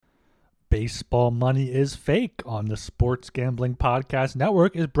Baseball Money is Fake on the Sports Gambling Podcast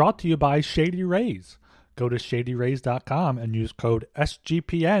Network is brought to you by Shady Rays. Go to shadyrays.com and use code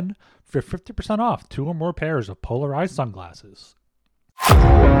SGPN for 50% off 2 or more pairs of polarized sunglasses.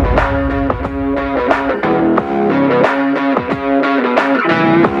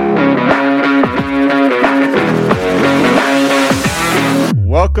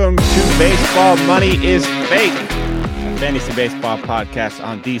 Welcome to Baseball Money is Fake, a fantasy baseball podcast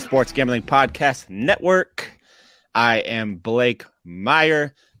on the Sports Gambling Podcast Network. I am Blake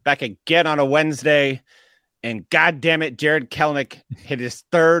Meyer, back again on a Wednesday, and God damn it, Jarred Kelenic hit his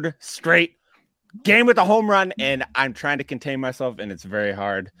third straight game with a home run, and I'm trying to contain myself, and it's very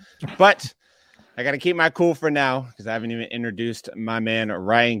hard. But I got to keep my cool for now because I haven't even introduced my man,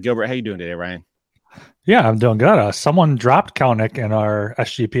 Ryan Gilbert. How you doing today, Ryan? Yeah, I'm doing good. Someone dropped Kelenic in our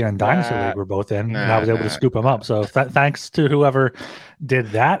SGPN Dynasty League we're both in, and I was able to scoop him up. So thanks to whoever did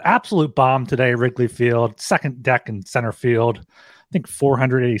that. Absolute bomb today, Wrigley Field, second deck in center field. I think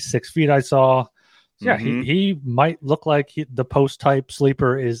 486 feet I saw. Yeah, he might look like the post-type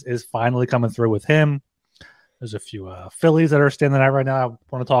sleeper is finally coming through with him. There's a few Phillies that are standing out right now. I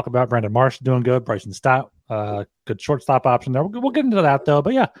want to talk about Brandon Marsh doing good. Bryson Stott, good shortstop option there. We'll get into that, though.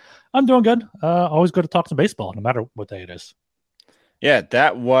 But, yeah, I'm doing good. Always good to talk some baseball, no matter what day it is. Yeah,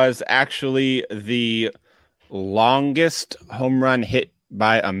 that was actually the longest home run hit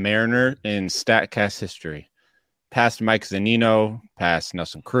by a Mariner in StatCast history. Past Mike Zunino, past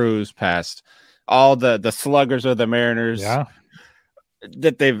Nelson Cruz, past all the sluggers of the Mariners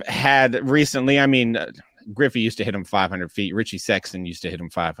that they've had recently. I mean, Griffey used to hit him 500 feet. Richie Sexton used to hit him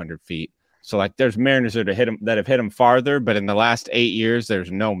 500 feet. So, like, there's Mariners that have hit him farther, but in the last 8 years,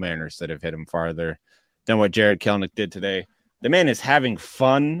 there's no Mariners that have hit him farther than what Jarred Kelenic did today. The man is having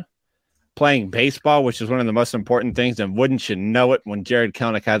fun playing baseball, which is one of the most important things. And wouldn't you know it, when Jarred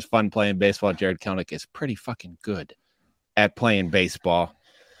Kelenic has fun playing baseball, Jarred Kelenic is pretty fucking good at playing baseball.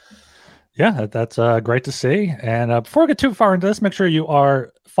 Yeah, that's great to see. And before we get too far into this, make sure you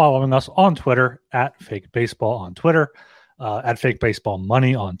are following us on Twitter at Fake Baseball on Twitter, at Fake Baseball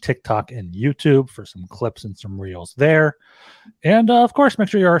Money on TikTok and YouTube for some clips and some reels there. And of course, make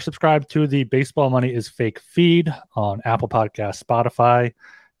sure you are subscribed to the Baseball Money is Fake feed on Apple Podcasts, Spotify.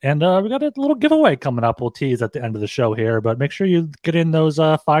 And we got a little giveaway coming up. We'll tease at the end of the show here, but make sure you get in those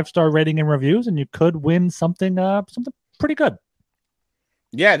 5-star rating and reviews, and you could win something pretty good.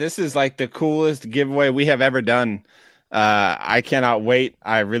 Yeah, this is like the coolest giveaway we have ever done. I cannot wait.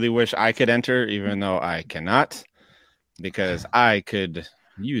 I really wish I could enter, even though I cannot, because I could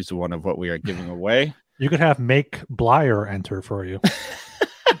use one of what we are giving away. You could have Make Blyer enter for you.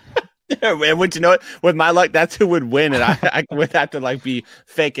 And would you know it? With my luck, that's who would win, and I would have to be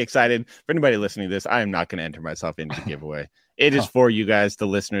fake excited. For anybody listening to this, I am not going to enter myself into the giveaway. It is for you guys, the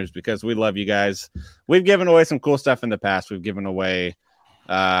listeners, because we love you guys. We've given away some cool stuff in the past. We've given away.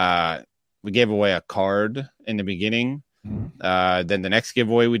 We gave away a card in the beginning. Then the next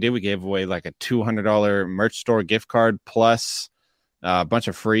giveaway we gave away like a $200 merch store gift card plus a bunch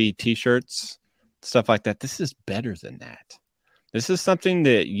of free t-shirts, stuff like that. This is better than that. This is something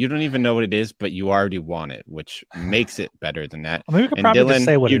that you don't even know what it is, but you already want it, which makes it better than that. I mean, we could probably just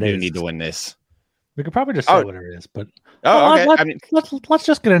say what it is. You do need to win this. We could probably just say what it is, but okay. Let's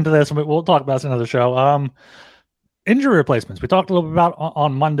just get into this, and we'll talk about this in another show. Injury replacements. We talked a little bit about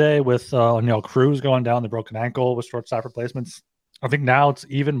on Monday with Cruz going down the broken ankle with shortstop replacements. I think now it's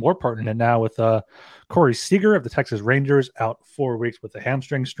even more pertinent now with Corey Seager of the Texas Rangers out 4 weeks with a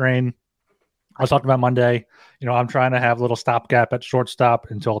hamstring strain. I was talking about Monday. I'm trying to have a little stopgap at shortstop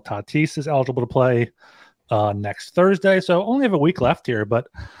until Tatis is eligible to play next Thursday. So only have a week left here. But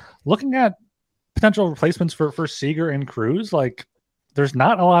looking at potential replacements for Seager and Cruz, there's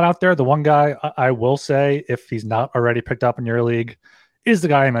not a lot out there. The one guy I will say, if he's not already picked up in your league, is the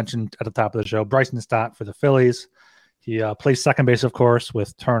guy I mentioned at the top of the show, Bryson Stott for the Phillies. He plays second base, of course,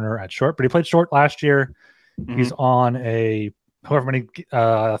 with Turner at short, but he played short last year. Mm-hmm. He's on a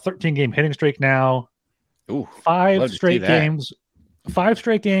 13-game hitting streak now. Ooh, 5 straight games. 5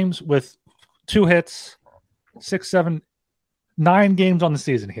 straight games with 2 hits, 6, 7, 9 games on the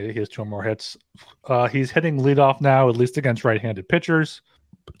season. He has 2 more hits. He's hitting leadoff now, at least against right-handed pitchers.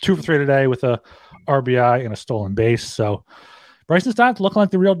 2 for 3 today with a RBI and a stolen base. So Bryson Stott's looking like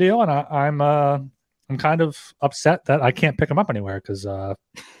the real deal, and I'm kind of upset that I can't pick him up anywhere because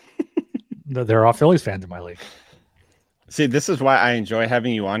they're all Phillies fans in my league. See, this is why I enjoy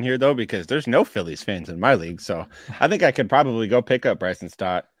having you on here, though, because there's no Phillies fans in my league. So I think I could probably go pick up Bryson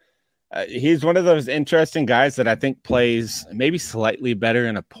Stott. He's one of those interesting guys that I think plays maybe slightly better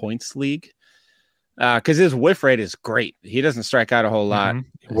in a points league because his whiff rate is great. He doesn't strike out a whole lot.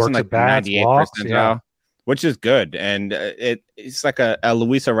 He works at bats, walks, which is good. And it's like a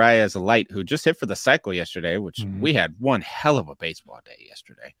Luis Arias light who just hit for the cycle yesterday, which we had one hell of a baseball day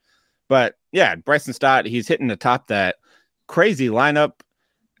yesterday. But yeah, Bryson Stott, he's hitting the top that crazy lineup.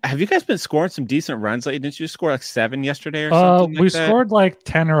 Have you guys been scoring some decent runs lately? Didn't you score like 7 yesterday or something? We scored like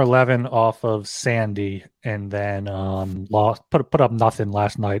 10 or 11 off of Sandy, and then put up nothing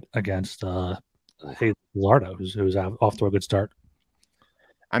last night against Lardo, who's off to a good start.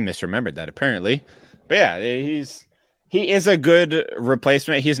 I misremembered that apparently, but yeah, he is a good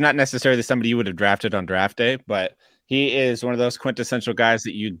replacement. He's not necessarily somebody you would have drafted on draft day, but he is one of those quintessential guys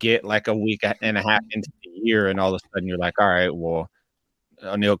that you get like a week and a half into the year, and all of a sudden you're like, all right, well,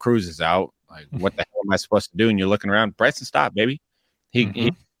 O'Neal Cruz is out. Like, what the hell am I supposed to do? And you're looking around. Bryson Stott, baby.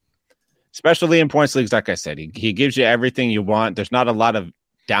 He especially in points leagues, like I said, he gives you everything you want. There's not a lot of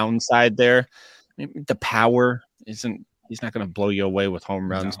downside there. I mean, the power isn't. He's not going to blow you away with home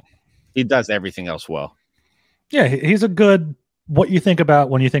runs. No. He does everything else well. Yeah, he's a good. What you think about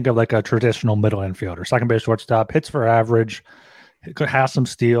when you think of like a traditional middle infielder, second base, shortstop, hits for average. Has some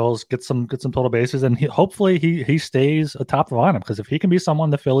steals, get some total bases, and hopefully he stays atop the lineup, because if he can be someone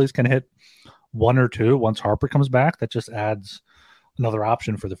the Phillies can hit 1 or 2 once Harper comes back, that just adds another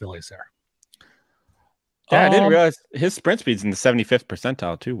option for the Phillies there. Yeah, I didn't realize his sprint speed's in the 75th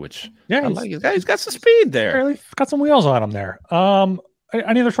percentile too, which he's got some speed there. Got some wheels on him there.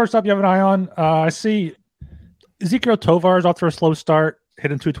 Any other shortstop you have an eye on? I see Ezequiel Tovar is off to a slow start.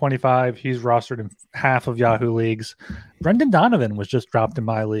 Hitting 225. He's rostered in half of Yahoo leagues. Brendan Donovan was just dropped in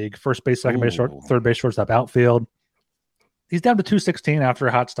my league. First base, second base, third base, shortstop, outfield. He's down to 216 after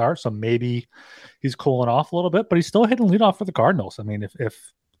a hot start, so maybe he's cooling off a little bit, but he's still hitting leadoff for the Cardinals. I mean,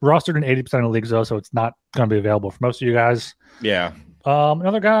 if rostered in 80% of leagues, though, so it's not going to be available for most of you guys. Yeah.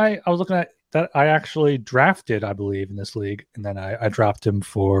 Another guy I was looking at that I actually drafted, I believe, in this league, and then I dropped him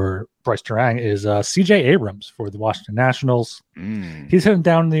for Bryce Terang, is C.J. Abrams for the Washington Nationals. He's hitting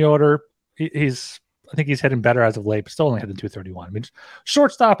down in the order. I think he's hitting better as of late, but still only hitting 231. I mean,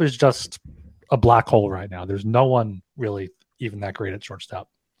 shortstop is just a black hole right now. There's no one really even that great at shortstop.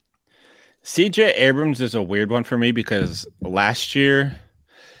 C.J. Abrams is a weird one for me because last year,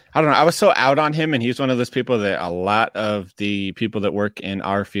 I don't know, I was so out on him, and he's one of those people that a lot of the people that work in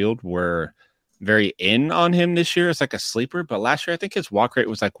our field were very in on him this year. It's like a sleeper, but last year I think his walk rate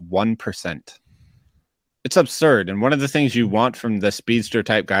was like 1%. It's absurd. And one of the things you want from the speedster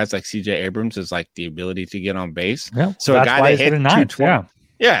type guys like CJ Abrams is like the ability to get on base. Yeah, so a guy that hits 220,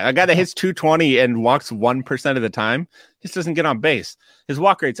 a guy that hits 220 and walks 1% of the time just doesn't get on base. His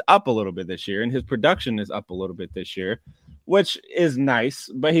walk rate's up a little bit this year, and his production is up a little bit this year, which is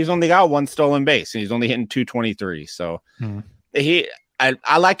nice, but he's only got 1 stolen base and he's only hitting 223. So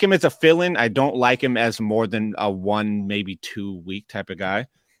I like him as a fill-in. I don't like him as more than a 1, maybe 2 week type of guy.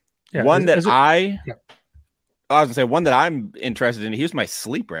 Yeah, one that I'm interested in. He was my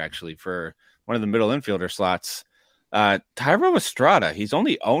sleeper actually for one of the middle infielder slots. Thairo Estrada. He's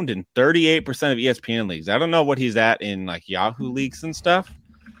only owned in 38% of ESPN leagues. I don't know what he's at in like Yahoo leagues and stuff,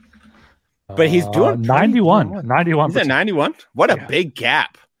 but he's doing 91. 91. He's at 91. What a big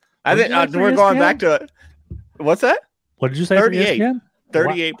gap. I think we're going back to what's that? What did you say? 38.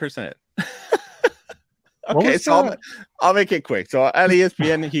 38%. Okay, so I'll make it quick. So at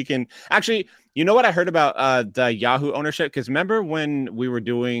ESPN, he can actually, you know what I heard about the Yahoo ownership? Because remember when we were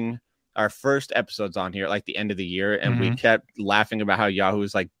doing our first episodes on here, like the end of the year, and we kept laughing about how Yahoo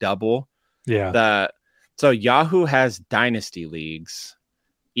is like double. Yeah. So Yahoo has dynasty leagues.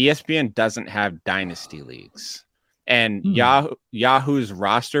 ESPN doesn't have dynasty leagues. And Yahoo's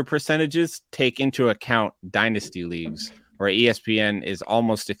roster percentages take into account dynasty leagues, where ESPN is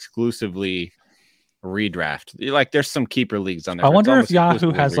almost exclusively redraft. Like there's some keeper leagues on there. I wonder if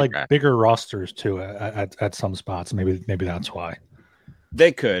Yahoo has like bigger rosters too at some spots. Maybe that's why.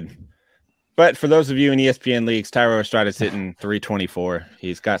 They could. But for those of you in ESPN leagues, Thairo Estrada's hitting 324.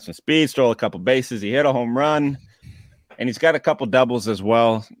 He's got some speed, stole a couple bases. He hit a home run, and he's got a couple doubles as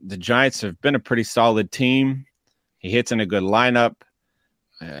well. The Giants have been a pretty solid team. He hits in a good lineup.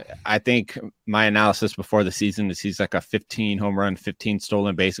 I think my analysis before the season is he's like a 15 home run, 15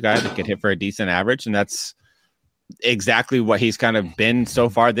 stolen base guy that could hit for a decent average. And that's exactly what he's kind of been so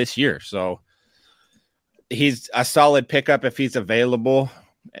far this year. So he's a solid pickup if he's available.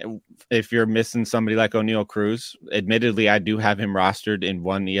 If you're missing somebody like O'Neal Cruz, admittedly, I do have him rostered in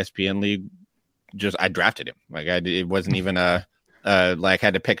one ESPN league. I drafted him. Like it wasn't even a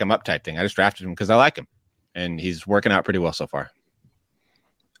had to pick him up type thing. I just drafted him because I like him, and he's working out pretty well so far.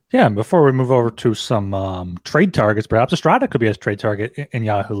 Yeah, and before we move over to some trade targets, perhaps Estrada could be a trade target in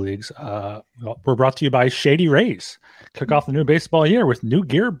Yahoo leagues. We're brought to you by Shady Rays. Kick off the new baseball year with new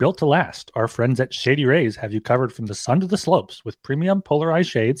gear built to last. Our friends at Shady Rays have you covered from the sun to the slopes with premium polarized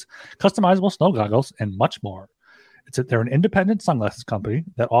shades, customizable snow goggles, and much more. They're an independent sunglasses company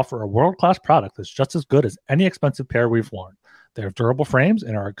that offer a world-class product that's just as good as any expensive pair we've worn. They have durable frames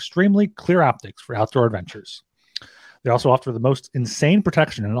and are extremely clear optics for outdoor adventures. They also offer the most insane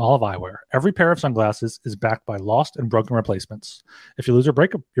protection in all of eyewear. Every pair of sunglasses is backed by lost and broken replacements. If you lose or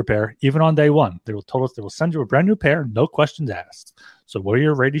break your pair, even on day one, they will send you a brand new pair, no questions asked. So wear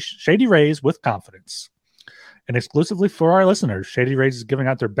your Shady Rays with confidence. And exclusively for our listeners, Shady Rays is giving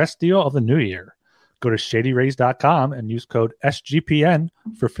out their best deal of the new year. Go to shadyrays.com and use code SGPN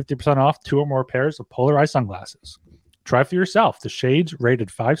for 50% off 2 or more pairs of polarized sunglasses. Try for yourself the shades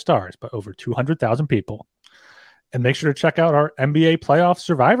rated 5 stars by over 200,000 people. And make sure to check out our NBA Playoff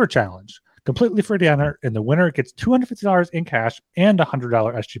Survivor Challenge. Completely free to enter, and the winner gets $250 in cash and a $100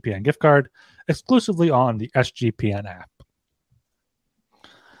 SGPN gift card exclusively on the SGPN app.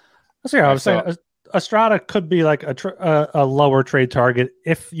 So yeah, I was saying Estrada could be like a lower trade target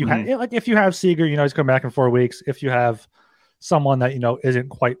if you have if you have Seager, he's coming back in 4 weeks. If you have someone that isn't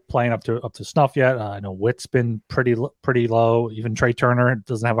quite playing up to snuff yet. I know Witt's been pretty low. Even Trey Turner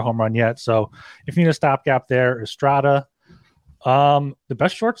doesn't have a home run yet. So if you need a stopgap there, Estrada. The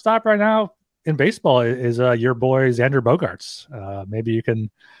best shortstop right now in baseball is your boy Xander Bogaerts. Maybe you can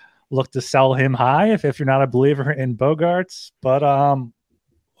look to sell him high if you're not a believer in Bogaerts. But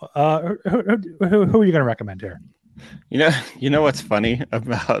who are you going to recommend here? You know what's funny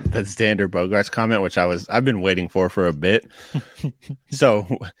about the Xander Bogaerts comment, which I've been waiting for a bit. So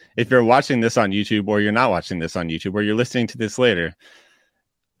if you're watching this on YouTube or you're not watching this on YouTube or you're listening to this later,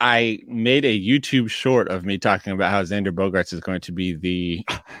 I made a YouTube short of me talking about how Xander Bogaerts is going to be the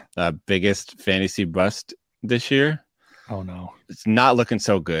biggest fantasy bust this year. Oh no, it's not looking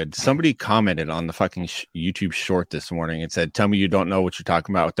so good. Somebody commented on the fucking YouTube short this morning and said, "Tell me you don't know what you're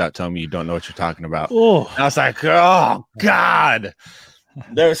talking about without telling me you don't know what you're talking about." Oh, I was like, "Oh God."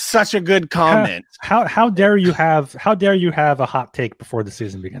 There was such a good comment. How dare you have a hot take before the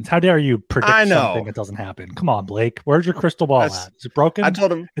season begins? How dare you predict something that doesn't happen? Come on, Blake. Where's your crystal ball at? Is it broken? I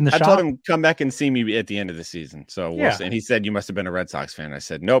told him come back and see me at the end of the season. So we'll see. And he said you must have been a Red Sox fan. I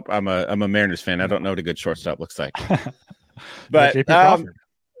said, nope, I'm a Mariners fan. I don't know what a good shortstop looks like. But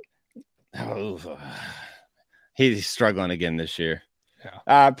he's struggling again this year.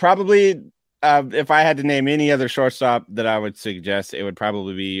 Yeah. Probably. If I had to name any other shortstop that I would suggest, it would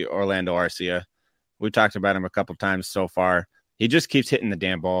probably be Orlando Arcia. We talked about him a couple times so far. He just keeps hitting the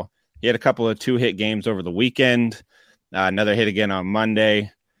damn ball. He had a couple of 2-hit games over the weekend. Another hit again on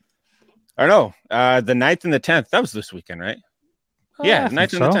Monday. Or no, the 9th and the 10th. That was this weekend, right? Yeah, the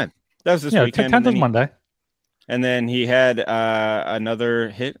 9th and the 10th. That was this weekend. 10th was Monday. And then he had another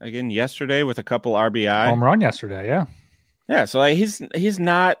hit again yesterday with a couple RBI. Home run yesterday, yeah. Yeah, so he's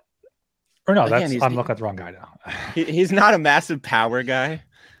not. Or no, I'm looking at the wrong guy now. He's not a massive power guy,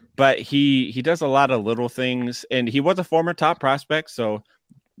 but he does a lot of little things, and he was a former top prospect, so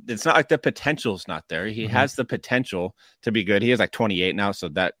it's not like the potential's not there. He has the potential to be good. He is like 28 now, so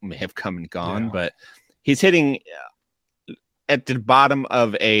that may have come and gone, but he's hitting at the bottom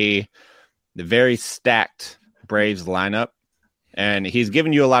of the very stacked Braves lineup, and he's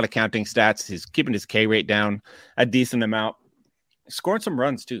giving you a lot of counting stats. He's keeping his K rate down a decent amount. Scoring some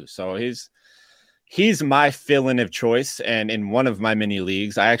runs too, so he's my fill-in of choice. And in one of my mini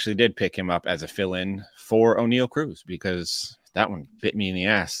leagues, I actually did pick him up as a fill-in for O'Neal Cruz because that one bit me in the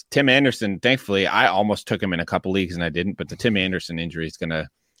ass. Tim Anderson, thankfully, I almost took him in a couple leagues and I didn't, but the Tim Anderson injury is gonna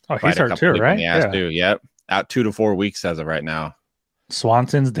he's hurt too, right? Yep, out 2 to 4 weeks as of right now.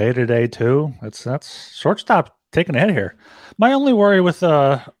 Swanson's day-to-day too. That's shortstop taking a hit here. My only worry with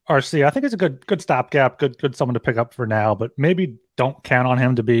RC, I think it's a good stopgap, good someone to pick up for now, but maybe don't count on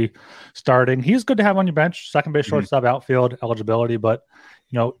him to be starting. He's good to have on your bench, second base, shortstop, outfield eligibility. But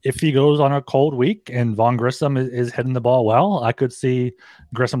if he goes on a cold week and Vaughn Grissom is hitting the ball well, I could see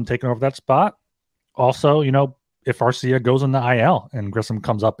Grissom taking over that spot. Also, if Arcia goes in the IL and Grissom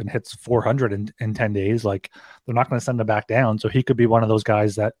comes up and hits 400 in 10 days, like they're not going to send him back down. So he could be one of those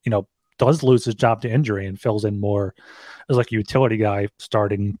guys that does lose his job to injury and fills in more as like a utility guy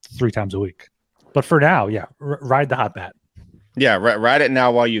starting 3 times a week. But for now, ride the hot bat. Yeah, ride it now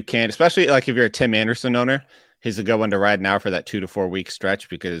while you can, especially like if you're a Tim Anderson owner. He's a good one to ride now for that 2 to 4 week stretch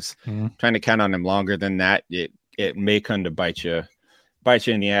because trying to count on him longer than that, it may come to bite you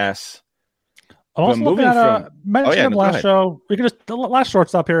in the ass. I'm But also looking at mentioned him go last ahead. show. We can just the last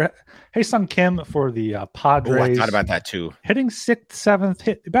shortstop here. Hae-Sung Kim for the Oh, I Padres. thought about that too. Hitting sixth, seventh,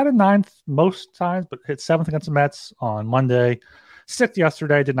 hit about a ninth most times, but hit seventh against the Mets on Monday. Sixth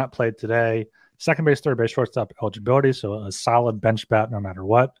yesterday, did not play today. Second base, third base, shortstop eligibility, so a solid bench bat no matter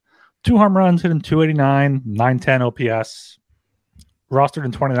what. 2 home runs, hitting 289, 910 OPS. Rostered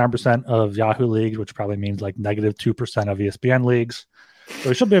in 29% of Yahoo leagues, which probably means like negative 2% of ESPN leagues.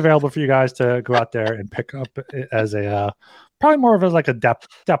 So it should be available for you guys to go out there and pick up as a probably more of a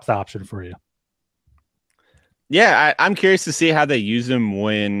depth option for you. Yeah, I'm curious to see how they use him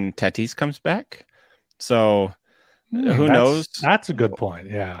when Tatis comes back. So who knows? That's a good point.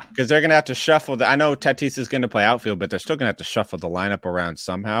 Yeah, because they're gonna have to shuffle. I know Tatis is going to play outfield, but they're still gonna have to shuffle the lineup around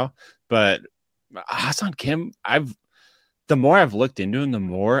somehow. But Hae-Sung Kim, the more I've looked into him, the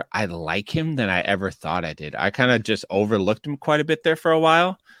more I like him than I ever thought I did. I kind of just overlooked him quite a bit there for a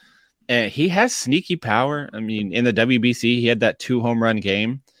while. And he has sneaky power. I mean, in the WBC, he had that 2 home run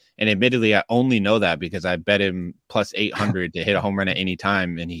game. And admittedly, I only know that because I bet him plus 800 to hit a home run at any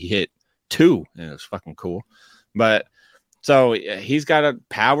time. And he hit 2. And it was fucking cool. But so he's got a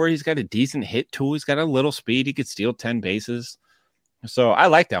power. He's got a decent hit tool. He's got a little speed. He could steal 10 bases. So I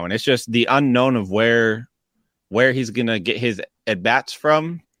like that one. It's just the unknown of where he's going to get his at-bats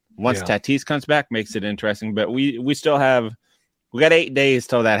from once Tatis comes back makes it interesting. But we got 8 days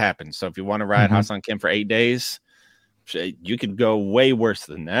till that happens. So if you want to ride Hae-Sung Kim for 8 days, you could go way worse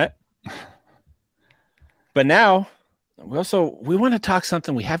than that. But now we want to talk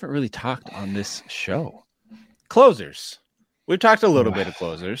something we haven't really talked on this show. Closers. We've talked a little bit of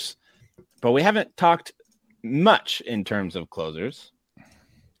closers, but we haven't talked much in terms of closers.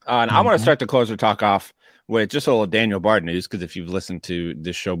 And I want to start the closer talk off with just a little Daniel Bard news, because if you've listened to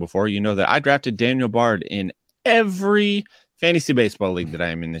this show before, you know that I drafted Daniel Bard in every fantasy baseball league that I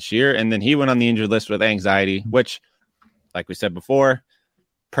am in this year. And then he went on the injured list with anxiety, which, like we said before,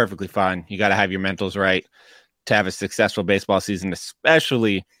 perfectly fine. You got to have your mentals right to have a successful baseball season,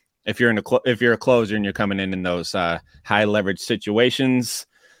 especially if you're a closer and you're coming in those high leverage situations.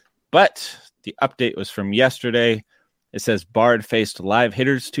 But the update was from yesterday. It says Bard faced live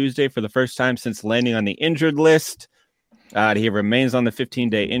hitters Tuesday for the first time since landing on the injured list. He remains on the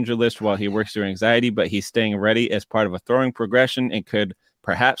 15-day injured list while he works through anxiety, but he's staying ready as part of a throwing progression and could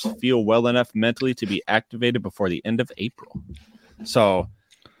perhaps feel well enough mentally to be activated before the end of April. So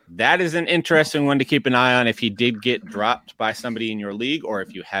that is an interesting one to keep an eye on if he did get dropped by somebody in your league or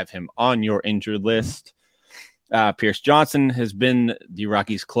if you have him on your injured list. Pierce Johnson has been the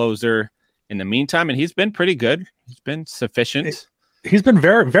Rockies closer in the meantime, and he's been pretty good. He's been sufficient. He's been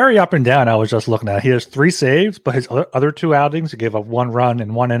very, very up and down. I was just looking at it. He has 3 saves, but his other 2 outings, he gave up 1 run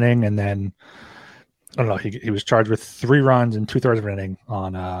in 1 inning, and then I don't know. He was charged with 3 runs in 2/3 of an inning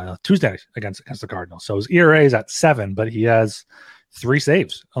on Tuesday against the Cardinals. So his ERA is at 7, but he has 3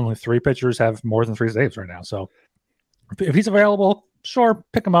 saves. Only 3 pitchers have more than 3 saves right now. So if he's available, sure,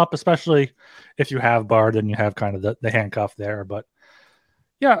 pick him up, especially if you have Bard and you have kind of the handcuff there. But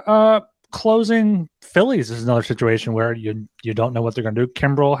yeah, closing Phillies is another situation where you don't know what they're going to do.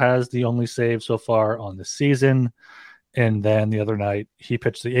 Kimbrel has the only save so far on the season. And then the other night, he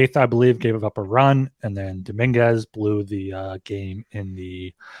pitched the 8th, I believe, gave up a run. And then Dominguez blew the game in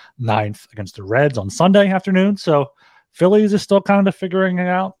the 9th against the Reds on Sunday afternoon. So Phillies is still kind of figuring it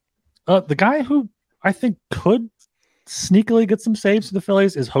out. The guy who I think could sneakily get some saves to the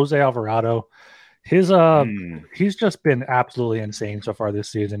Phillies is Jose Alvarado. He's just been absolutely insane so far this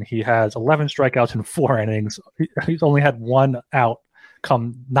season. He has 11 strikeouts in 4 innings. He's only had 1 out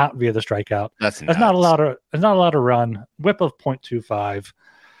come not via the strikeout. That's not allowed to run. Whip of 0.25.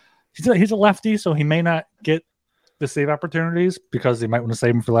 He's a lefty, so he may not get the save opportunities because they might want to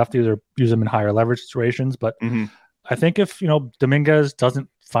save him for lefties or use him in higher leverage situations. But I think if Dominguez doesn't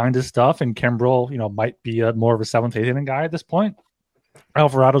find his stuff and Kimbrel might be more of a 7th, 8th inning guy at this point,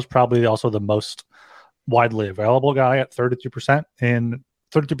 Alvarado's probably also the most widely available guy at 32% in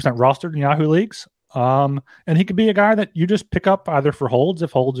 32% rostered in Yahoo leagues. And he could be a guy that you just pick up either for holds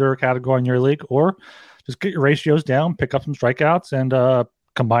if holds are a category in your league, or just get your ratios down, pick up some strikeouts, and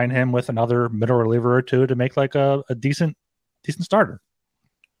combine him with another middle reliever or 2 to make like a decent starter.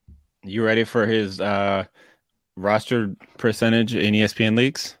 You ready for his roster percentage in ESPN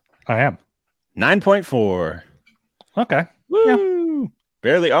leagues? I am 9.4. Okay. Woo! Yeah.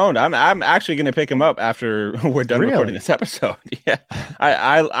 Barely owned. I'm actually going to pick him up after we're done recording this episode. Yeah,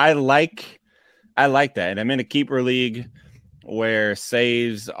 I like that, and I'm in a keeper league where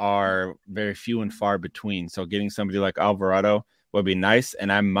saves are very few and far between. So getting somebody like Alvarado would be nice,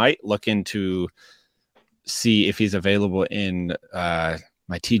 and I might look into see if he's available in my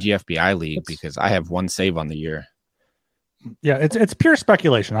my TGFBI league because I have one save on the year. Yeah, it's pure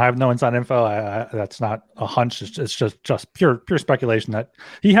speculation. I have no inside info. That's not a hunch. It's just pure speculation that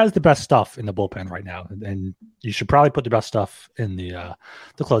he has the best stuff in the bullpen right now, and you should probably put the best stuff in the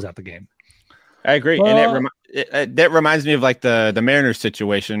to close out the game. I agree, and that reminds me of like the Mariners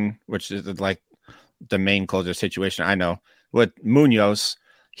situation, which is like the main closer situation I know with Munoz.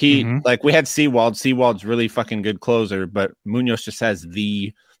 He like we had Sewald. Sewald's really fucking good closer, but Munoz just has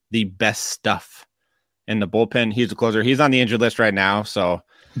the best stuff in the bullpen. He's a closer. He's on the injured list right now. So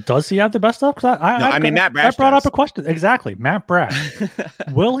does he have the best stuff? I mean, Matt Brash. I brought up a question. Exactly, Matt Brash.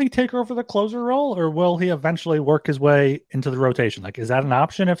 Will he take over the closer role, or will he eventually work his way into the rotation? Like, is that an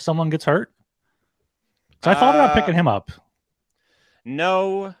option if someone gets hurt? So I thought about picking him up.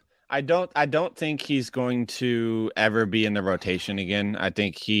 No, I don't think he's going to ever be in the rotation again. I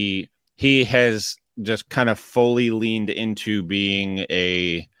think he has just kind of fully leaned into being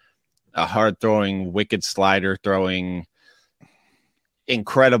a hard throwing, wicked slider throwing,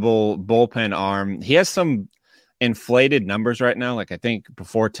 incredible bullpen arm. He has some inflated numbers right now. Like I think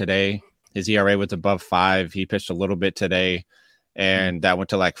before today, his ERA was above 5. He pitched a little bit today, and that went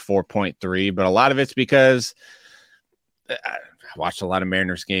to like 4.3. But a lot of it's because I watched a lot of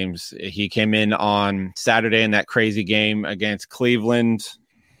Mariners games. He came in on Saturday in that crazy game against Cleveland.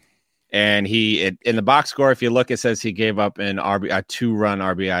 And in the box score, if you look, it says he gave up a 2-run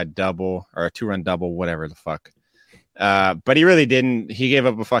RBI double or a 2-run double, whatever the fuck. But he really didn't. He gave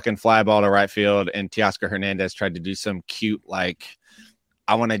up a fucking fly ball to right field, and Teoscar Hernandez tried to do some cute, like,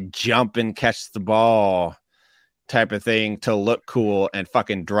 I want to jump and catch the ball type of thing to look cool and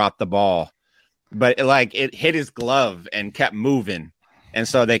fucking drop the ball. But it hit his glove and kept moving. And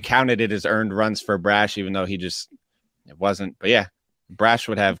so they counted it as earned runs for Brash, even though it wasn't. But yeah. Brash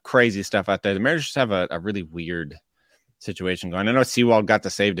would have crazy stuff out there. The Mariners just have a really weird situation going. I know Sewald got the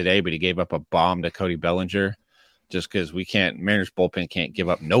save today, but he gave up a bomb to Cody Bellinger just because Mariners bullpen can't give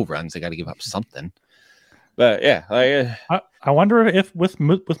up no runs. They got to give up something. But yeah, I wonder if with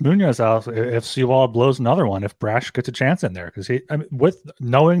Munoz out, if Sewald blows another one, if Brash gets a chance in there because with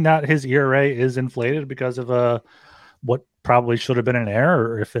knowing that his ERA is inflated because of what probably should have been an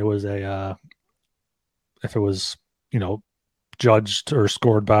error, or if it was judged or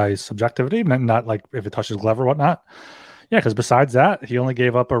scored by subjectivity, not like if it touches glove or whatnot. Yeah, because besides that, he only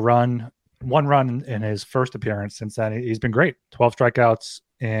gave up one run in his first appearance. Since then, he's been great. 12 strikeouts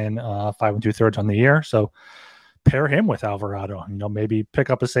in 5 2/3 on the year. So pair him with Alvarado. Maybe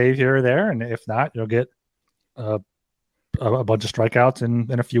pick up a save here or there, and if not, you'll get a bunch of strikeouts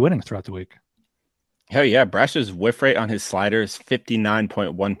in a few innings throughout the week. Hell yeah, Brash's whiff rate on his slider is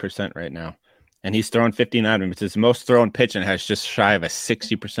 59.1% right now. And he's thrown 59. It's his most thrown pitch and has just shy of a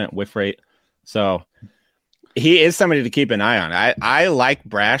 60% whiff rate. So he is somebody to keep an eye on. I like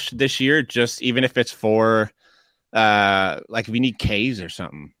Brash this year, just even if it's for like if you need K's or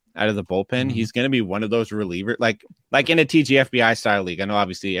something out of the bullpen, he's going to be one of those relievers, like in a TGFBI style league. I know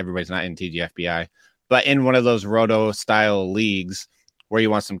obviously everybody's not in TGFBI, but in one of those roto style leagues where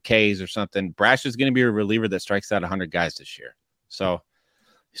you want some K's or something, Brash is going to be a reliever that strikes out 100 guys this year. So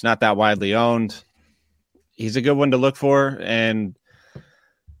he's not that widely owned. He's a good one to look for. And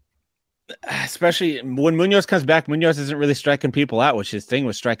especially when Munoz comes back, Munoz isn't really striking people out, which his thing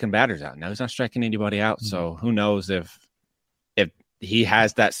was striking batters out. Now he's not striking anybody out. So who knows if he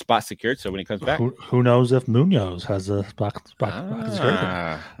has that spot secured. So when he comes back, who knows if Munoz has a spot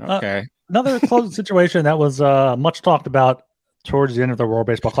secured. Okay. Another close situation that was much talked about towards the end of the World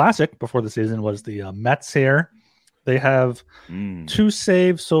Baseball Classic before the season was the Mets here. They have 2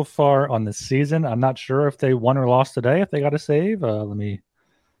 saves so far on the season. I'm not sure if they won or lost today, if they got a save. Let me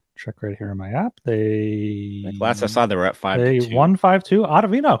check right here in my app. Last I saw, they were at 5-2. They won 5-2.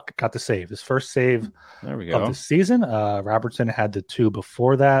 Ottavino got the save. His first save there we go. of the season. Robertson had the 2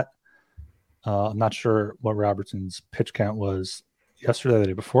 before that. I'm not sure what Robertson's pitch count was yesterday, the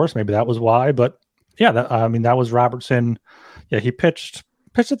day before, so maybe that was why. But yeah, that was Robertson. Yeah, he pitched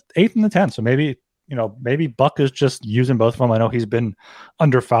at 8th and the 10th, so maybe Buck is just using both of them. I know he's been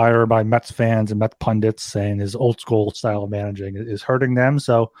under fire by Mets fans and Mets pundits saying his old school style of managing is hurting them.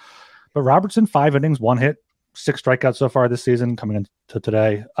 So, but Robertson, 5 innings, 1 hit, 6 strikeouts so far this season coming into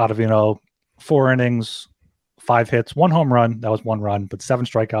today. Ottavino, 4 innings, 5 hits, 1 home run. That was 1 run, but 7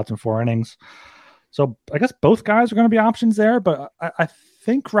 strikeouts in 4 innings. So I guess both guys are going to be options there, but I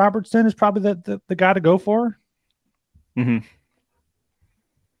think Robertson is probably the guy to go for. Mm-hmm.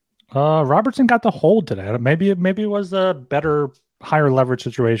 Robertson got the hold today. Maybe it was a better, higher leverage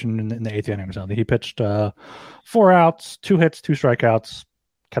situation in the 8th inning or something. He pitched 4 outs, 2 hits, 2 strikeouts,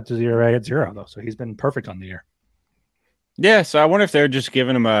 kept his ERA at 0 though. So he's been perfect on the year. Yeah, so I wonder if they're just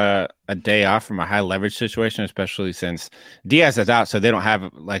giving him a day off from a high leverage situation, especially since Diaz is out, so they don't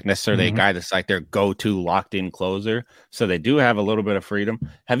have like necessarily a guy that's like their go-to locked-in closer. So they do have a little bit of freedom.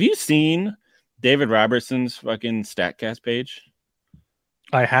 Have you seen David Robertson's fucking StatCast page?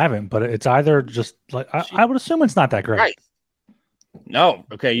 I haven't, but it's either just like I would assume it's not that great. Right. No.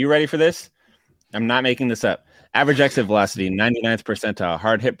 Okay, you ready for this? I'm not making this up. Average exit velocity, 99th percentile.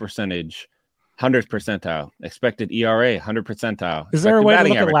 Hard hit percentage, 100th percentile. Expected ERA, 100th percentile. Is there a way to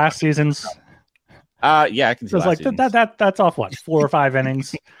look at last season's? Yeah, I can see. Like that's off what 4 or 5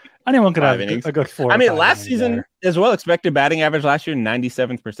 innings. Anyone could have a good 4. I mean, last season there as well. Expected batting average last year,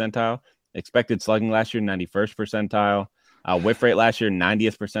 97th percentile. Expected slugging last year, 91st percentile. Whiff rate last year,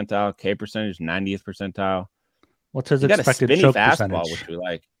 90th percentile. K percentage, 90th percentile. What's his expected choke fastball, percentage? Which we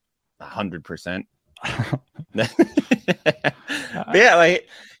like 100%. Yeah, like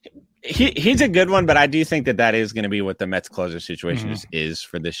he's a good one, but I do think that is going to be what the Mets closer situation is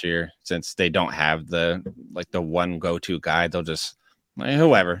for this year, since they don't have the one go-to guy. They'll just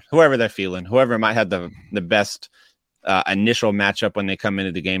whoever they're feeling, whoever might have the best initial matchup when they come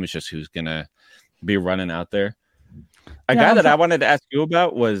into the game is just who's going to be running out there. A guy that I wanted to ask you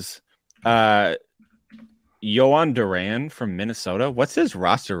about was Yohan Duran from Minnesota. What's his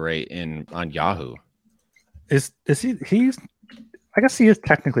roster rate on Yahoo? Is he's I guess he is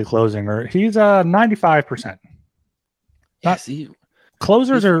technically closing, or he's 95%.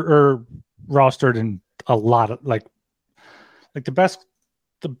 Closers are rostered in a lot of like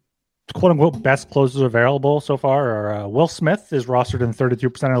the quote unquote best closers available so far are Will Smith is rostered in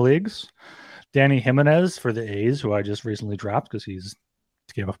 32% of leagues. Danny Jimenez for the A's, who I just recently dropped because he's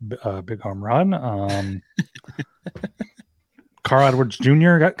gave a big home run. Carl Edwards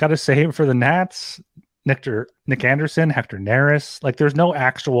Jr. got a save for the Nats. Nick Anderson, Hector Neris. Like, there's no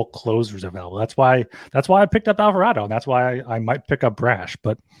actual closers available. That's why I picked up Alvarado, and that's why I might pick up Brash.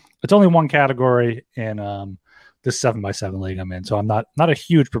 But it's only one category in this 7x7 league I'm in, so I'm not a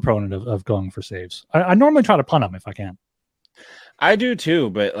huge proponent of going for saves. I normally try to punt them if I can. I do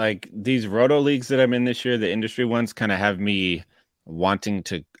too, but like these roto leagues that I'm in this year, the industry ones kind of have me wanting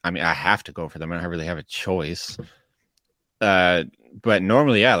to. I mean, I have to go for them. I don't really have a choice. But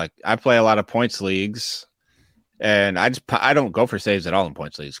normally, yeah, like I play a lot of points leagues, and I don't go for saves at all in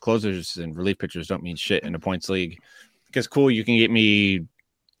points leagues. Closers and relief pitchers don't mean shit in a points league, because cool, you can get me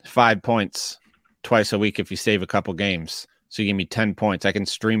 5 points twice a week if you save a couple games. So you give me 10 points. I can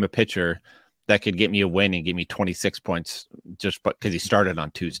stream a pitcher that could get me a win and give me 26 points just because he started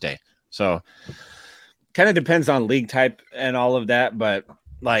on Tuesday. So kind of depends on league type and all of that. But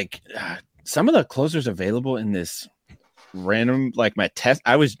like some of the closers available in this random, like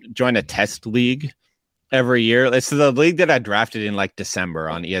I was joined a test league every year. It's the league that I drafted in like December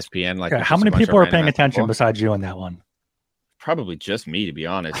on ESPN. Like, how many people are paying attention besides you in that one? Probably just me, to be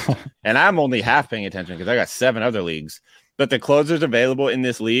honest. And I'm only half paying attention because I got 7 other leagues. But the closers available in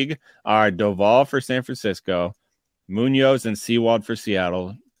this league are Doval for San Francisco, Munoz and Sewald for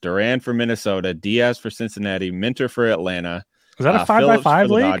Seattle, Duran for Minnesota, Diaz for Cincinnati, Minter for Atlanta. Is that a 5x5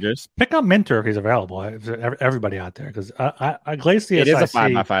 league? Dodgers. Pick up Minter if he's available. Everybody out there, because Iglesias. It is a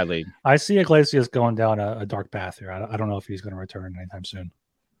 5x5 league. I see Iglesias going down a dark path here. I don't know if he's going to return anytime soon.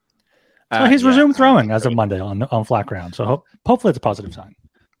 So he's resumed throwing as of Monday on flat ground. So hopefully it's a positive sign.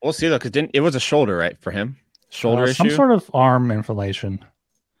 We'll see though, because it was a shoulder, right, for him. Shoulder issue, some sort of arm inflammation.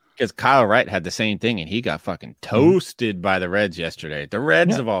 Because Kyle Wright had the same thing, and he got fucking toasted by the Reds yesterday. The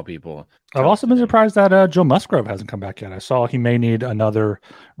Reds of all people. I've also been surprised that Joe Musgrove hasn't come back yet. I saw he may need another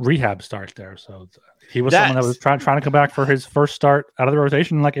rehab start there. So he was someone that was trying to come back for his first start out of the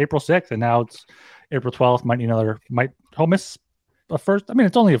rotation like April 6th, and now it's April 12th. He'll miss a first. I mean,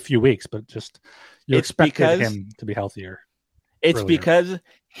 it's only a few weeks, but just you expected him to be healthier. It's earlier. Because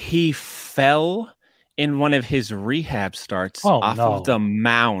he fell in one of his rehab starts of the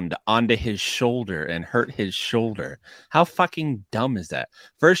mound onto his shoulder and hurt his shoulder. How fucking dumb is that?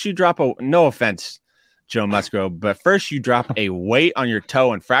 First you drop no offense, Joe Musgrove, but first you drop a weight on your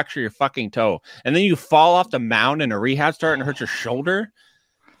toe and fracture your fucking toe, and then you fall off the mound in a rehab start and hurt your shoulder.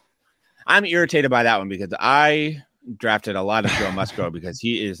 I'm irritated by that one because I drafted a lot of Joe Musgrove because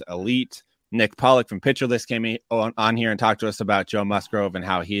he is elite. Nick Pollock from Pitcher List came on here and talked to us about Joe Musgrove and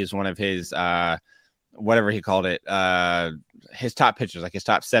how he is one of his whatever he called it, his top pitchers, like his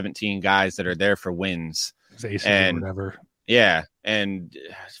top 17 guys that are there for wins. And whatever. Yeah. And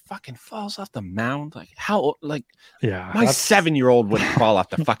fucking falls off the mound. Like how, like, yeah, my 7-year-old wouldn't fall off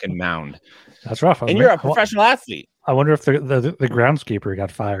the fucking mound. That's rough. And you're a professional athlete. I wonder if the groundskeeper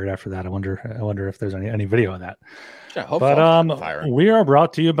got fired after that. I wonder if there's any video of that. Yeah, hope But so. we are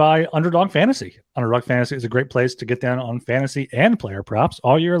brought to you by Underdog Fantasy. Underdog Fantasy is a great place to get down on fantasy and player props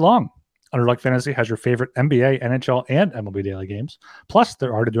all year long. Underdog Fantasy has your favorite NBA, NHL, and MLB daily games. Plus,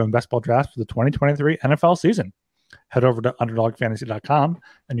 they're already doing best ball drafts for the 2023 NFL season. Head over to underdogfantasy.com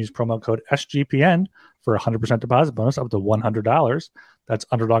and use promo code SGPN for a 100% deposit bonus up to $100. That's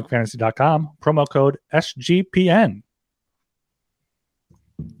underdogfantasy.com, promo code SGPN.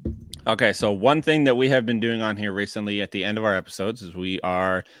 Okay, so one thing that we have been doing on here recently at the end of our episodes is we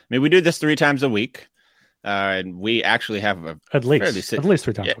do this 3 times a week. And we actually have at least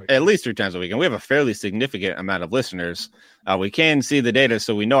 3 times a week. At least 3 times a week. And we have a fairly significant amount of listeners. We can see the data,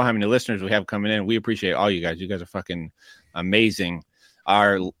 so we know how many listeners we have coming in. We appreciate all you guys. You guys are fucking amazing.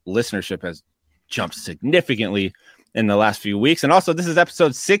 Our listenership has jumped significantly in the last few weeks. And also, this is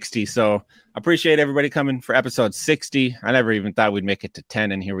episode 60. So I appreciate everybody coming for episode 60. I never even thought we'd make it to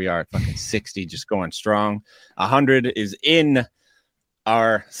 10. And here we are at fucking 60, just going strong. 100 is in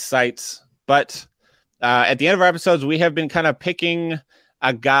our sights. But at the end of our episodes, we have been kind of picking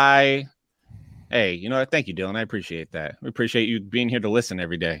a guy. Hey, you know what? Thank you, Dylan. I appreciate that. We appreciate you being here to listen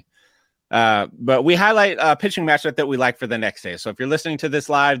every day. But we highlight a pitching matchup that we like for the next day. So if you're listening to this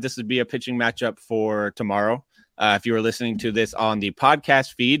live, this would be a pitching matchup for tomorrow. If you were listening to this on the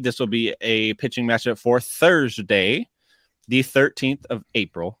podcast feed, this will be a pitching matchup for Thursday, the 13th of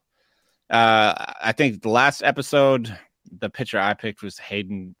April. I think the last episode, the pitcher I picked was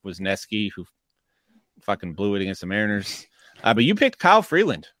Hayden Wesneski, who fucking blew it against the Mariners. But you picked Kyle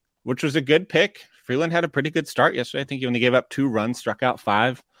Freeland, which was a good pick. Freeland had a pretty good start yesterday. I think he only gave up 2 runs, struck out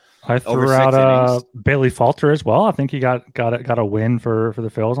 5. I threw out Bailey Falter as well. I think he got a win for the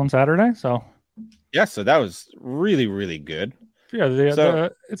Phils on Saturday. So yeah, so that was really, really good. Yeah,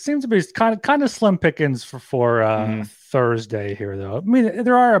 it seems to be kind of slim pickings for Thursday here, though. I mean,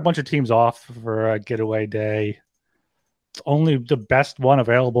 there are a bunch of teams off for a getaway day. Only the best one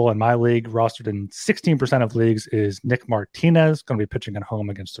available in my league, rostered in 16% of leagues, is Nick Martinez, going to be pitching at home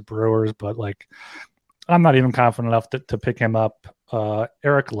against the Brewers. But I'm not even confident enough to pick him up.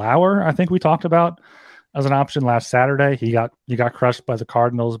 Eric Lauer, I think we talked about as an option last Saturday. He got crushed by the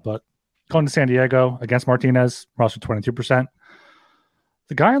Cardinals, but going to San Diego against Martinez, rostered 22%.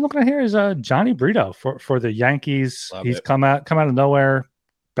 The guy I'm looking at here is Johnny Brito for the Yankees. He's come out of nowhere,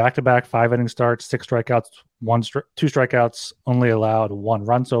 back-to-back 5-inning starts, 6 strikeouts, 2 strikeouts, only allowed 1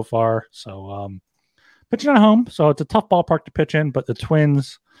 run so far. So pitching at home, so it's a tough ballpark to pitch in, but the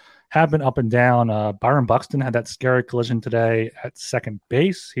Twins have been up and down. Byron Buxton had that scary collision today at second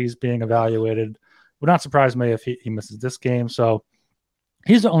base. He's being evaluated. Would not surprise me if he misses this game. So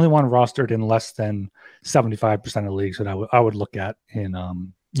he's the only one rostered in less than 75% of leagues that I would look at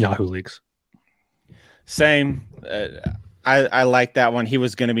in Yahoo leagues. Same. I like that one. He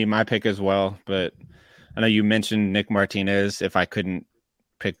was going to be my pick as well, but I know you mentioned Nick Martinez. If I couldn't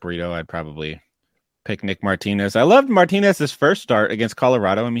pick Brito, I'd probably pick Nick Martinez. I loved Martinez's first start against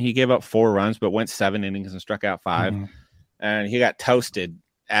Colorado. I mean, he gave up 4 runs, but went 7 innings and struck out 5. Mm-hmm. And he got toasted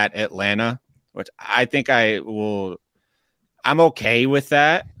at Atlanta, which I think I'm okay with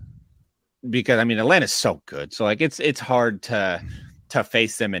that because, I mean, Atlanta's so good. So, it's hard to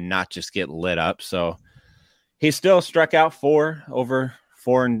face them and not just get lit up. So, he still struck out 4 over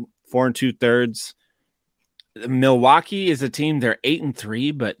 4 2/3. Milwaukee is a team, they're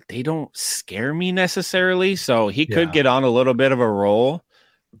 8-3, but they don't scare me necessarily. So he could get on a little bit of a roll,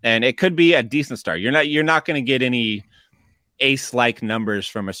 and it could be a decent start. You're not going to get any ace-like numbers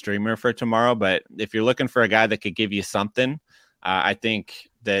from a streamer for tomorrow, but if you're looking for a guy that could give you something, I think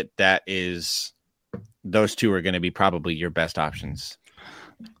that is those 2 are going to be probably your best options.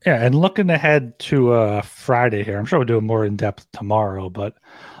 Yeah, and looking ahead to Friday here, I'm sure we'll do it more in depth tomorrow, but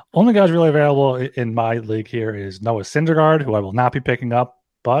only guys really available in my league here is Noah Syndergaard, who I will not be picking up,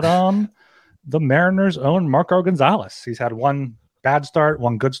 but the Mariners' own Marco Gonzalez. He's had 1 bad start,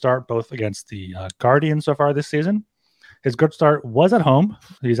 1 good start, both against the Guardians so far this season. His good start was at home.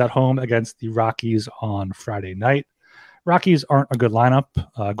 He's at home against the Rockies on Friday night. Rockies aren't a good lineup.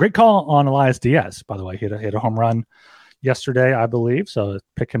 Great call on Elias Diaz, by the way. He hit a home run yesterday, I believe. So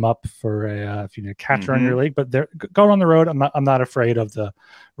pick him up for if you need a catcher in your league. But going on the road, I'm not afraid of the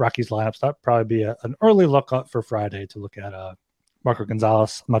Rockies lineups. That'd probably be an early look up for Friday to look at Marco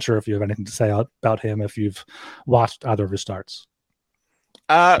Gonzalez. I'm not sure if you have anything to say about him if you've watched either of his starts.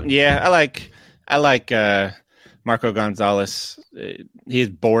 Yeah, I like Marco Gonzalez. He's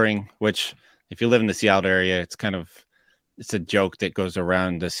boring, which if you live in the Seattle area, it's a joke that goes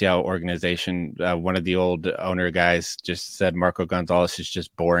around the Seattle organization. One of the old owner guys just said Marco Gonzalez is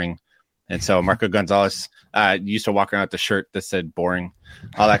just boring. And so Marco Gonzalez used to walk around with the shirt that said boring,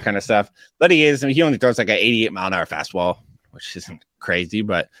 all that kind of stuff. But he only throws like an 88 mile an hour fastball, which isn't crazy,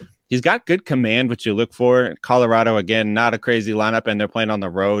 but he's got good command, which you look for. Colorado, again, not a crazy lineup, and they're playing on the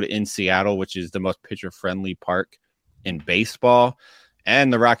road in Seattle, which is the most pitcher-friendly park in baseball.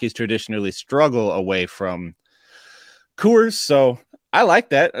 And the Rockies traditionally struggle away from Coors, so I like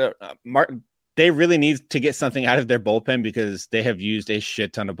that. They really need to get something out of their bullpen because they have used a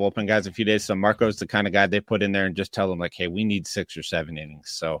shit ton of bullpen guys a few days. So Marco's the kind of guy they put in there and just tell them like, hey, we need 6 or 7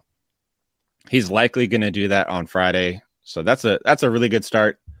 innings. So he's likely going to do that on Friday. So that's a really good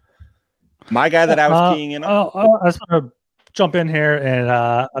start. My guy that I was keying in on. I just want to jump in here.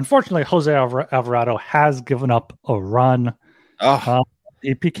 And unfortunately, Jose Alvarado has given up a run.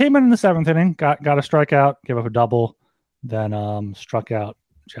 He came in the 7th inning, got a strikeout, gave up a double, then struck out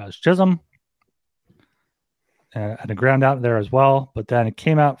Jazz Chisholm. And a ground out there as well. But then it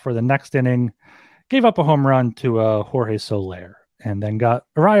came out for the next inning, gave up a home run to Jorge Soler, and then got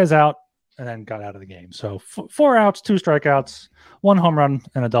Arias out and then got out of the game. So 4 outs, 2 strikeouts, 1 home run,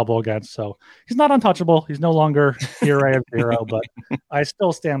 and a double against. So he's not untouchable. He's no longer ERA of 0, but I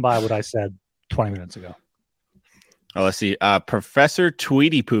still stand by what I said 20 minutes ago. Oh, let's see. Professor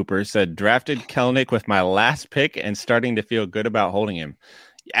Tweety Pooper said, drafted Kelenic with my last pick and starting to feel good about holding him.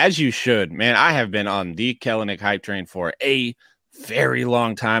 As you should, man. I have been on the Kelenic hype train for a very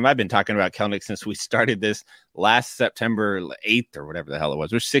long time. I've been talking about Kelenic since we started this last September 8th or whatever the hell it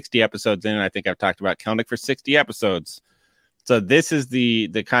was. We're 60 episodes in, and I think I've talked about Kelenic for 60 episodes. So this is the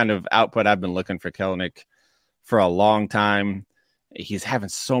kind of output I've been looking for Kelenic for a long time. He's having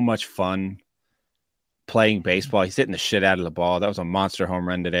so much fun playing baseball. He's hitting the shit out of the ball. That was a monster home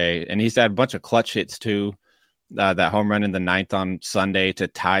run today. And he's had a bunch of clutch hits too. That home run in the 9th on Sunday to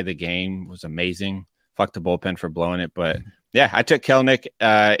tie the game was amazing. Fuck the bullpen for blowing it. But yeah, I took Kelenic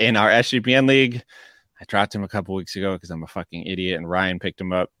in our SGPN league. I dropped him a couple weeks ago because I'm a fucking idiot, and Ryan picked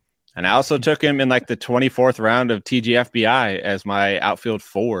him up. And I also took him in like the 24th round of TGFBI as my outfield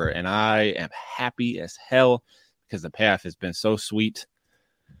 4. And I am happy as hell because the payoff has been so sweet.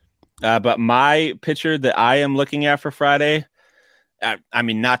 But my pitcher that I am looking at for Friday, I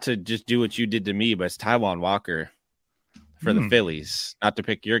mean, not to just do what you did to me, but it's Taijuan Walker for the Phillies. Not to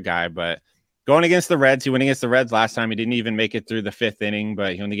pick your guy, but going against the Reds. He went against the Reds last time. He didn't even make it through the 5th inning,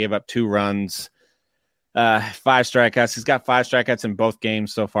 but he only gave up 2 runs, 5 strikeouts. He's got 5 strikeouts in both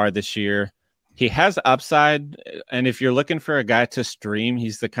games so far this year. He has upside, and if you're looking for a guy to stream,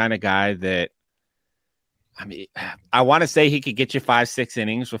 he's the kind of guy that, I mean, I want to say he could get you 5-6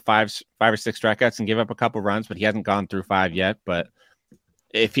 innings with 5 or 6 strikeouts and give up a couple runs, but he hasn't gone through 5 yet. But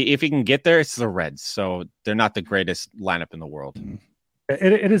if he can get there, it's the Reds, so they're not the greatest lineup in the world.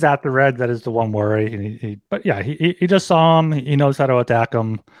 It is at the Reds that is the one worry. But yeah, he just saw him. He knows how to attack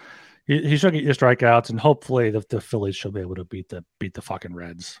him. He should get your strikeouts, and hopefully the Phillies should be able to beat the fucking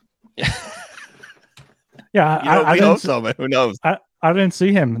Reds. Yeah, I hope so, but who knows? I didn't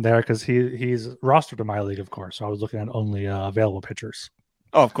see him there because he's rostered in my league, of course. So I was looking at only available pitchers.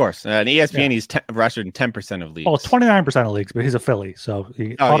 Oh, of course. And ESPN, he's rostered in 10% of leagues. Oh, 29% of leagues, but he's a Philly, so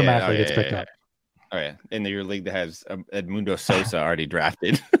he automatically gets picked up. Oh yeah, in your league that has Edmundo Sosa already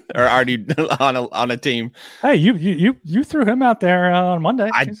drafted or already on a team. Hey, you threw him out there on Monday.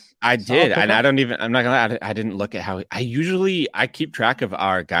 I did, and I'm not gonna lie, I didn't look at how I keep track of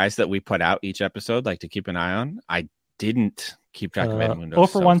our guys that we put out each episode, like to keep an eye on. I didn't keep track of Edmundo. 0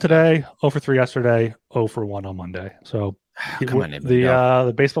 for 1 today, 0 for 3 yesterday, 0 for 1 on Monday. So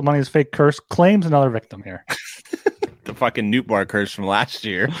the baseball money is fake curse claims another victim here. The fucking Newt Bar curse from last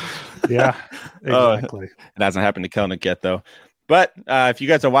year. Yeah, exactly. It hasn't happened to Kelenic yet, though. But if you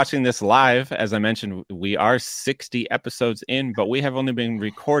guys are watching this live, as I mentioned, we are 60 episodes in, but we have only been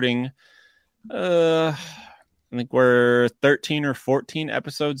recording, I think we're 13 or 14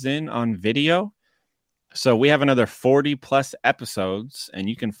 episodes in on video. So we have another 40 plus episodes, and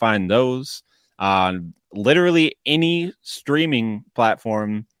you can find those on literally any streaming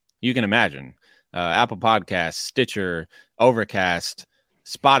platform you can imagine. Apple Podcasts, Stitcher, Overcast,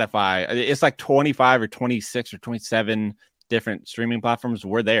 Spotify. It's like 25 or 26 or 27 different streaming platforms.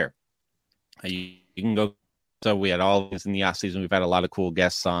 We're there. You can go. So we had all this in the off season. We've had a lot of cool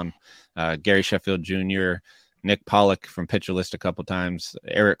guests on. Gary Sheffield Jr., Nick Pollock from Pitcher List a couple times,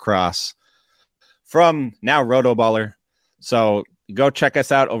 Eric Cross from now Rotoballer. So go check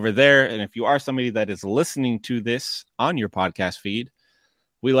us out over there. And if you are somebody that is listening to this on your podcast feed,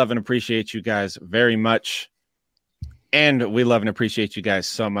 we love and appreciate you guys very much. And we love and appreciate you guys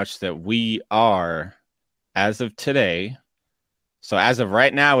so much that we are, as of today, so as of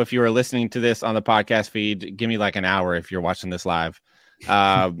right now, if you are listening to this on the podcast feed, give me like an hour if you're watching this live.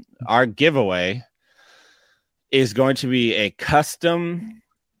 Our giveaway is going to be a custom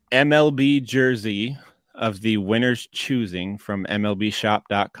MLB jersey of the winner's choosing from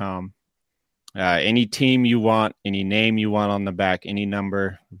MLBshop.com. Any team you want, any name you want on the back, any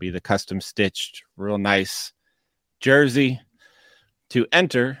number will be the custom stitched, real nice jersey. To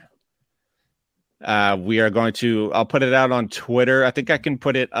enter, we are going to, I'll put it out on Twitter. I think I can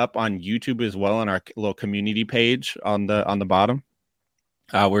put it up on YouTube as well on our little community page on the bottom.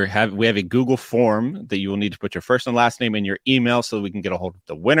 We have a Google form that you will need to put your first and last name and your email so that we can get a hold of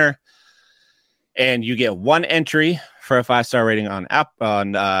the winner. And you get one entry for a 5-star rating on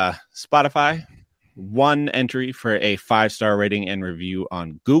Spotify, one entry for a 5-star rating and review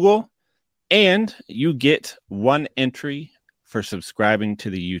on Google, and you get one entry for subscribing to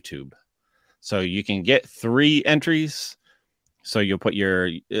the YouTube. So you can get 3 entries. So you'll put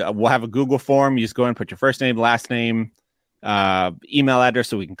we'll have a Google form. You just go and put your first name, last name, email address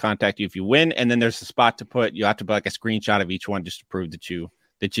so we can contact you if you win. And then there's a spot to put, you have to put like a screenshot of each one just to prove that you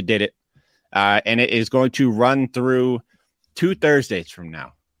did it. And it is going to run through 2 Thursdays from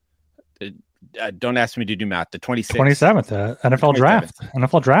now. Don't ask me to do math. The 26th. 27th, NFL 27th. Draft.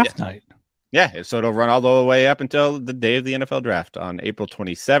 NFL draft night. Yeah, so it'll run all the way up until the day of the NFL draft on April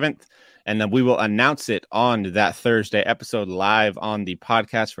 27th. And then we will announce it on that Thursday episode live on the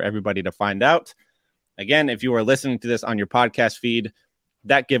podcast for everybody to find out. Again, if you are listening to this on your podcast feed,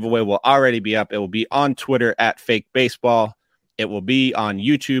 that giveaway will already be up. It will be on Twitter at Fake Baseball. It will be on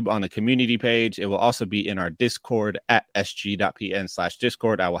YouTube on the community page. It will also be in our Discord at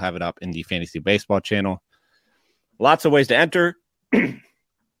sg.pn/Discord. I will have it up in the Fantasy Baseball channel. Lots of ways to enter.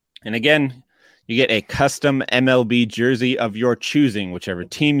 And again, you get a custom MLB jersey of your choosing, whichever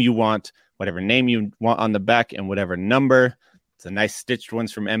team you want, whatever name you want on the back, and whatever number. It's a nice stitched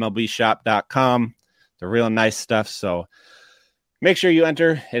ones from MLBshop.com. They're real nice stuff. So make sure you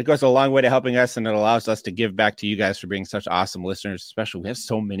enter. It goes a long way to helping us, and it allows us to give back to you guys for being such awesome listeners. Especially, we have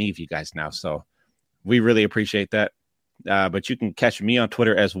so many of you guys now, so we really appreciate that. But you can catch me on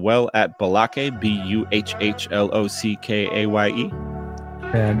Twitter as well at Buhlockay, BUHHLOCKAYE.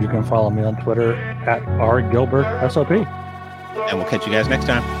 And you can follow me on Twitter at RGilbertSOP. And we'll catch you guys next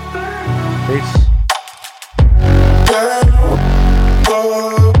time. Peace.